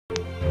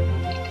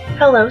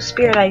Hello,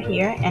 Spirit Eye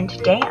here, and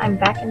today I'm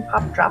back in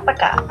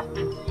Poptropica.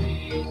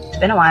 It's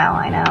been a while,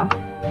 I know.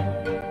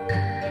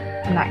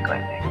 I'm not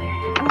going back there.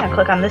 I'm gonna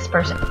click on this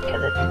person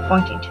because it's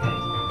pointing to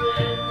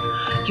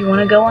it. Do you want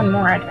to go on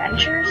more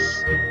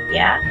adventures?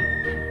 Yeah?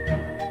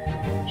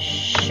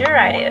 Sure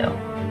I do.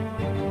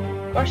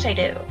 Of course I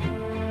do.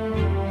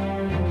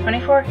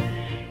 24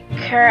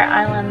 Carat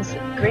Island's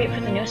great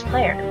for the newest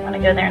player. Want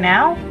to go there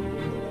now?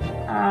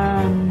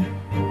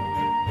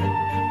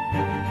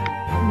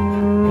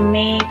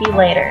 Maybe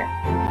later.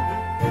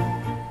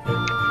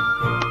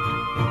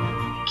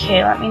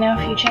 Okay, let me know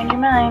if you change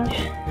your mind.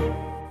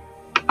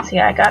 See,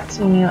 I got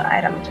some new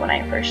items when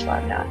I first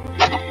logged on.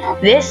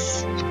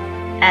 This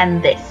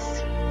and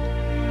this.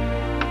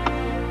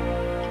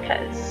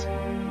 Because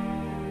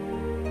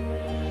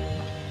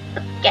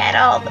look at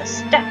all the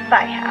stuff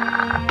I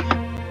have.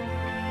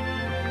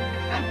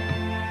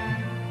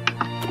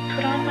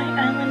 Put on my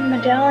island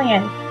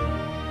medallion.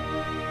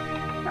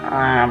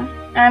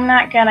 I'm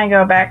not gonna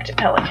go back to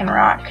Pelican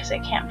Rock because I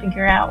can't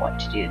figure out what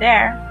to do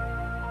there.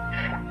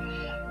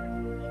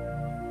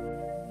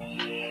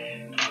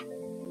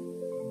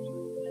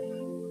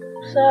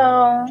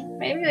 So,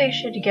 maybe we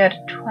should go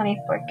to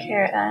 24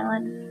 Carat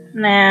Island.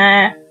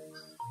 Nah.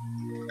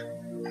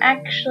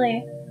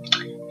 Actually,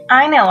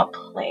 I know a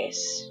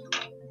place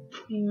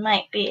we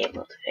might be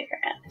able to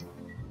figure out.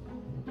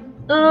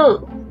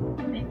 Ooh!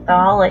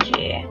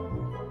 Mythology.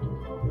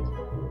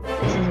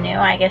 This is new.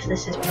 I guess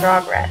this is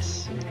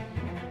progress.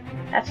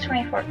 That's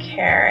 24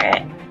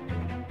 Carat.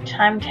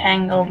 Time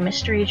Tangled,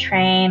 Mystery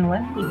Train,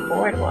 Wimpy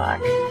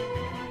Boardwalk.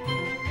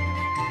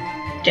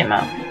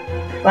 Demo.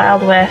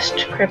 Wild West,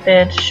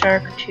 Cryptid,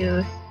 Shark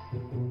Tooth.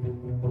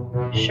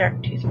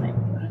 Shark Tooth might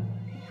be one.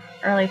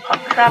 Early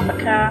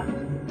Poptropica.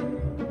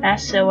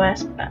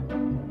 SOS.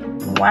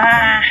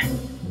 Wow.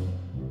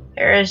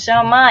 There is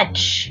so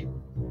much.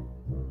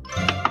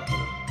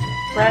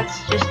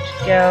 Let's just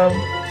go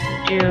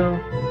do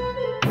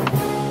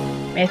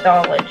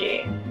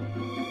mythology.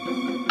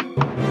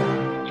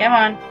 Come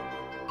on.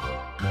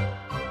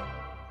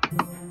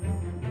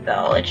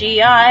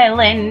 Mythology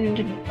Island.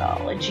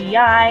 Mythology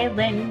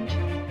Island.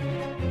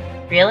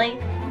 Really?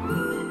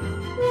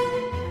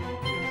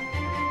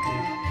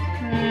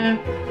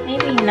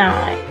 Maybe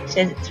not. It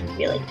says it's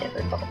really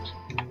difficult.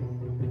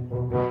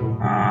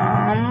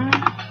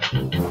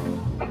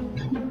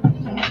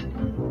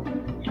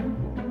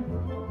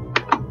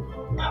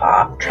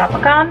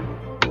 Poptropica?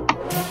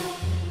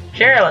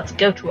 Sure, let's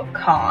go to a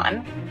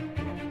con.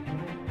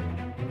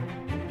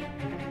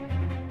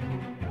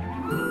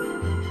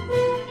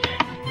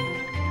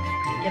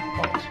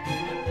 Difficult.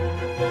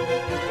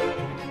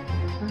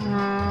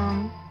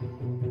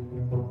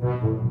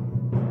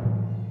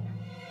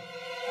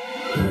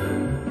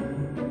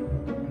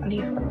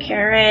 24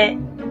 Carat.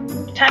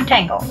 Time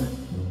Tangled.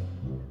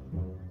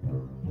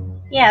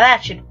 Yeah,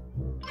 that should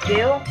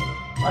do.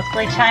 Let's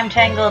play Time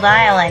Tangled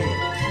Island.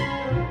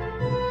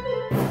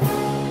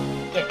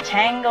 Get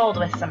tangled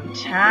with some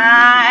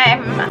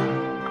time.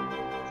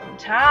 Some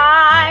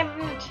time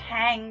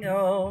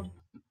tangled.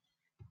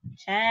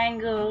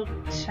 Tangled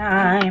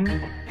time.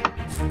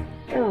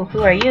 Ooh,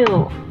 who are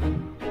you?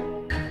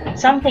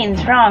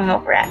 Something's wrong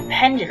over at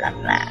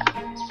Pendulum Lab.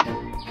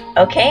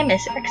 Okay,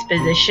 Miss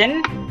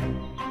Exposition.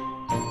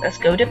 Let's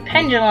go to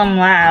Pendulum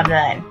Lab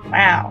then.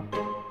 Wow.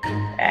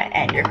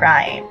 And you're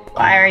crying.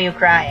 Why are you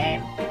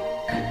crying?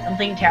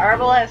 Something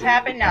terrible has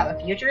happened? Now the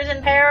future is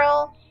in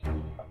peril?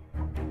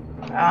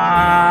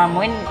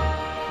 Wouldn't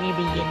we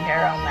be in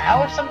peril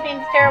now if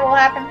something terrible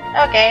happened?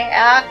 Okay,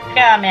 I'll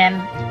come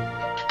in.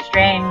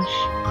 Strange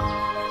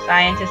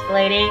scientist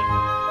lady.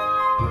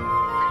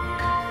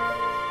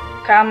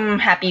 Come,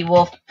 happy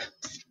wolf,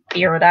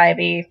 Spirit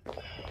Ivy.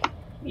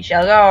 We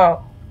shall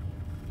go.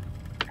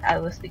 I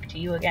will speak to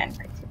you again.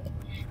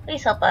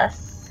 Please help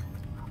us.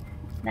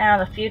 Now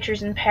the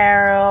future's in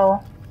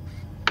peril.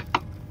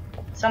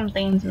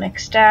 Something's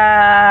mixed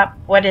up.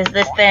 What is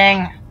this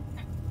thing?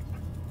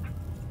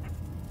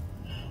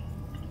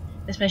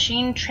 This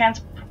machine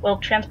will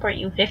transport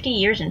you 50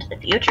 years into the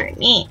future.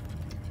 Neat.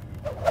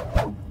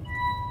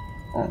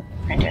 Oh,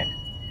 printed.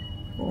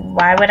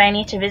 Why would I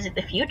need to visit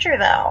the future,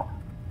 though?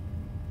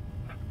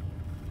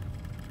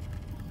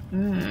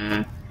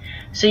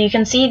 So you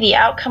can see the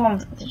outcome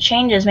of the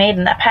changes made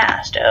in the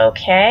past.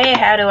 Okay,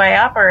 how do I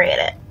operate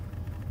it?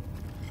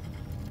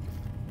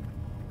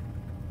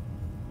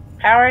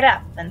 Power it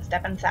up, then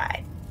step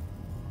inside.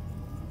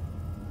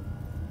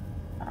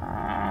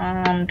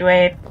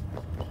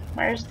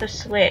 Where's the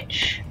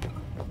switch?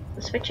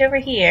 The switch over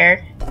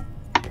here.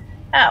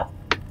 Oh,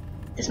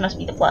 this must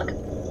be the plug.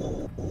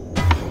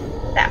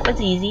 That was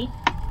easy.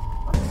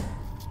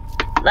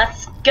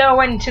 Let's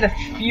go into the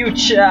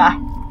future.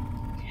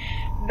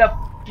 The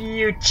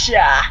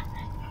future.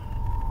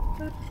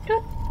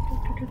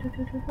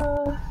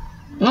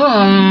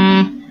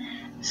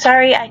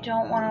 Sorry, I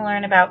don't want to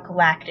learn about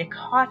galactic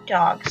hot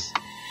dogs.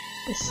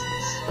 This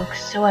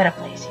looks so out of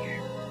place here.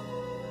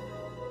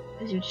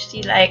 As you just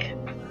see, like,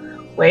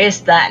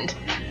 wasteland.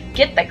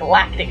 Get the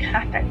galactic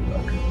hot dog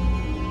book.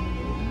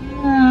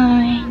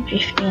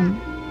 15.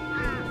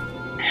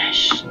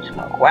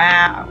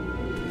 Wow.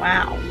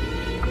 Wow.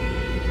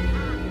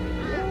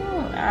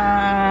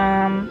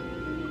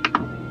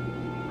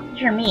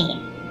 You're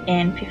me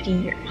in 50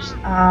 years.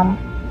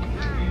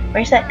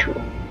 Where's that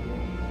tool?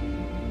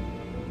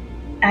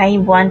 I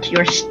want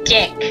your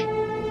stick.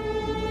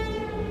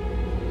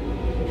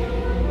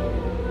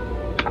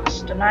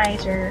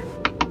 Customizer.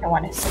 I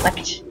want to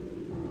select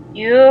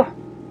you.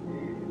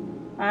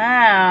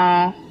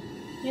 Wow.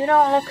 You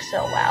don't look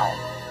so well.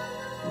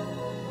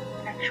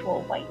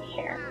 Actual white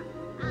hair.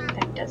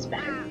 That does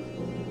better.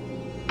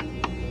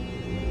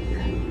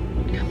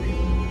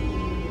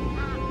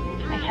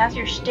 I has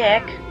your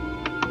stick.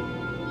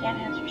 Can't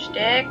has your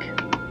stick.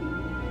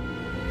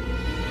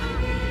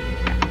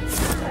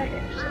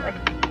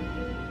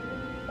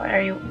 What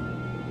are you?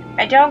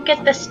 I don't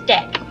get the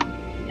stick.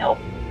 Nope.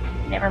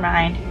 Never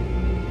mind.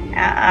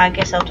 I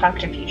guess I'll talk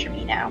to future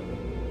me now.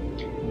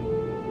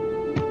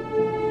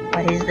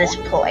 What is this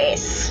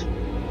place?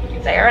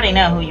 Because I already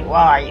know who you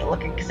are. You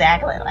look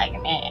exactly like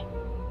me.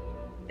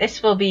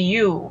 This will be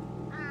you.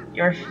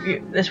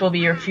 This will be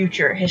your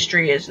future.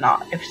 History is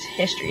not. If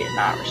history is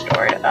not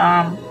restored.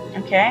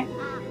 Okay.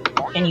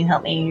 Can you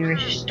help me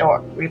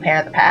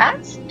repair the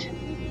past?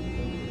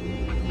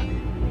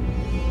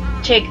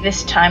 Take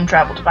this time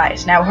travel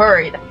device. Now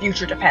hurry. The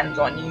future depends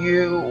on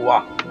you.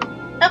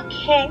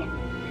 Okay.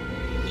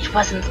 It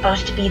wasn't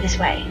supposed to be this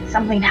way.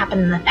 Something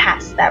happened in the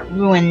past that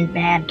ruined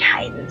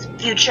mankind's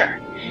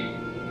future.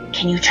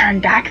 Can you turn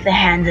back the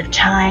hands of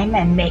time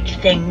and make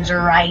things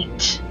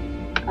right?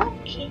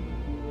 Okay.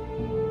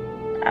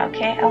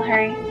 Okay, I'll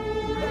hurry.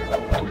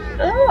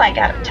 Ooh, I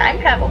got a time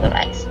travel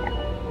device now.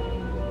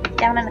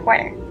 Down in the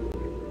corner.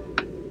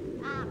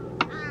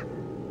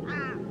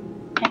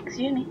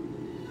 Excuse me.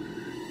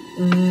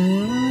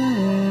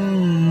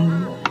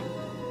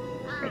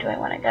 Where do I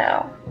want to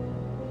go?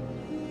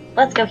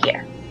 Let's go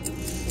here.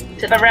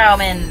 To the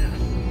Romans.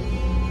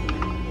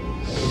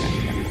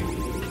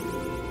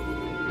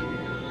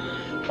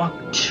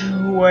 Back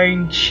to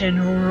ancient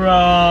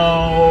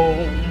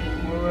Rome.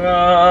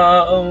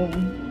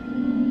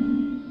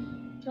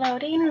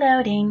 Loading,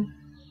 loading.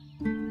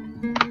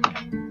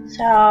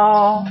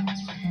 So,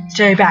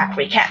 stay back.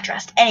 We can't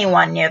trust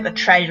anyone near the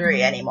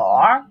treasury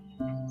anymore.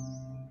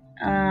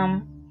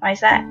 Why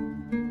is that?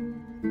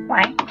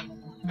 Why?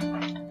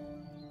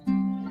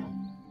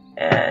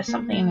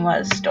 Something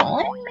was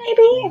stolen,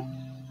 maybe?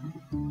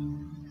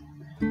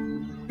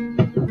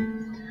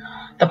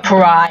 The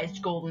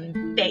prized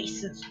golden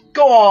vase is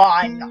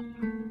gone!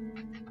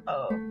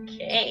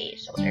 Okay,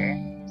 soldier.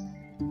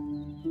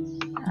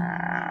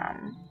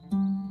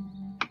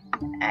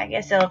 I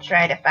guess I'll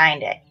try to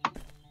find it.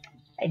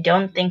 I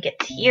don't think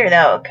it's here,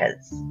 though,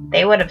 because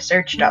they would have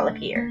searched all of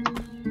here.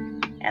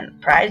 And the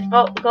prized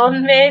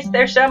golden vase?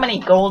 There's so many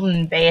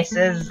golden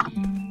vases.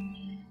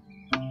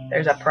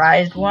 There's a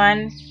prized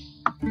one.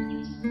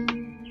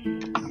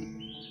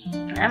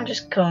 I'm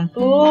just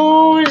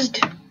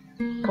confused.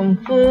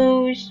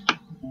 Confused.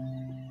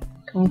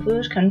 I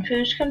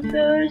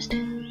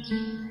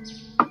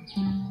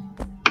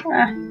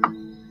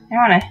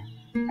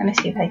wanna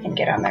see if I can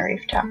get on the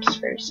rooftops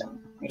for some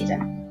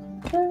reason.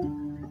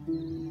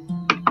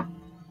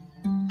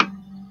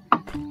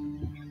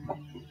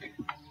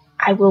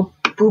 I will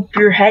boop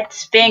your head,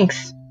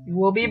 Sphinx. You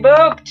will be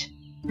booped.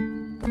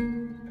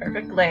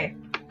 Perfectly.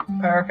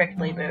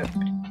 Perfectly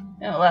booped.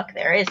 Oh, look,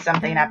 there is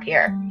something up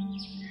here.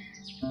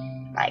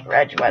 My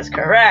grudge was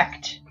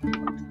correct.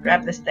 Let's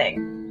grab this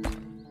thing.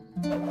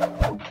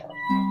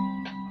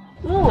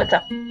 Ooh, it's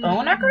a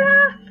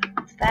phonograph?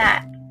 What's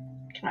that?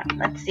 Come on,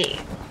 let's see.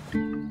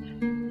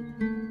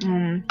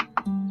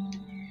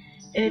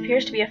 It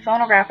appears to be a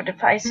phonograph, a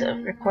device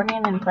of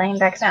recording and playing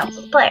back sounds.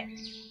 Let's play it.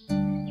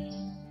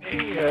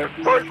 The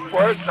first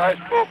words I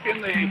spoke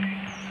in the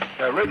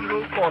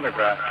original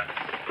phonograph.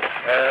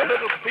 A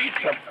little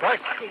piece of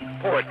practical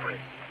poetry.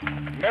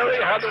 Mary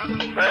had a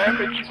little lamb,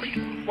 its feet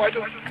white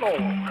as snow,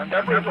 and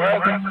everywhere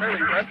that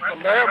Mary went, the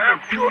lamb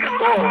was sure to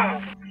go.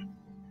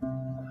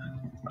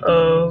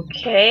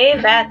 Okay,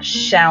 that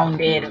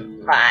sounded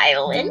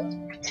violent.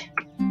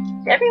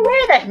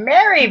 Everywhere that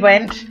Mary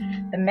went,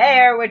 the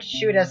mayor would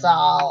shoot us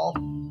all.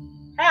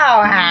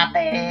 How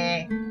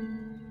happy!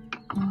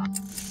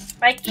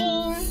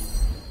 Viking.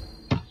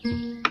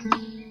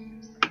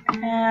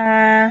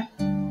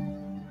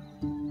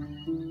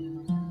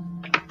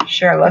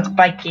 Sure, let's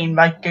Vikings.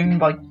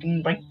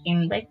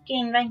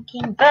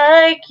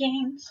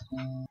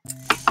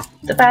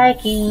 The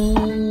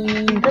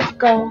Vikings, let's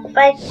go,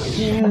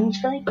 Vikings.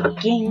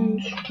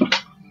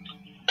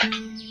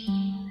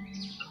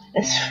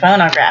 This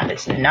phonograph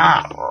is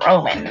not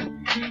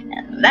Roman,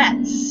 and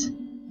that's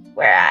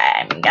where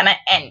I'm gonna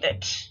end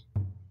it.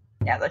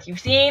 Now that you've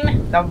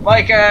seen the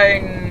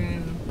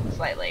Vikings,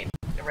 slightly,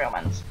 the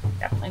Romans,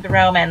 definitely the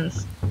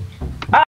Romans.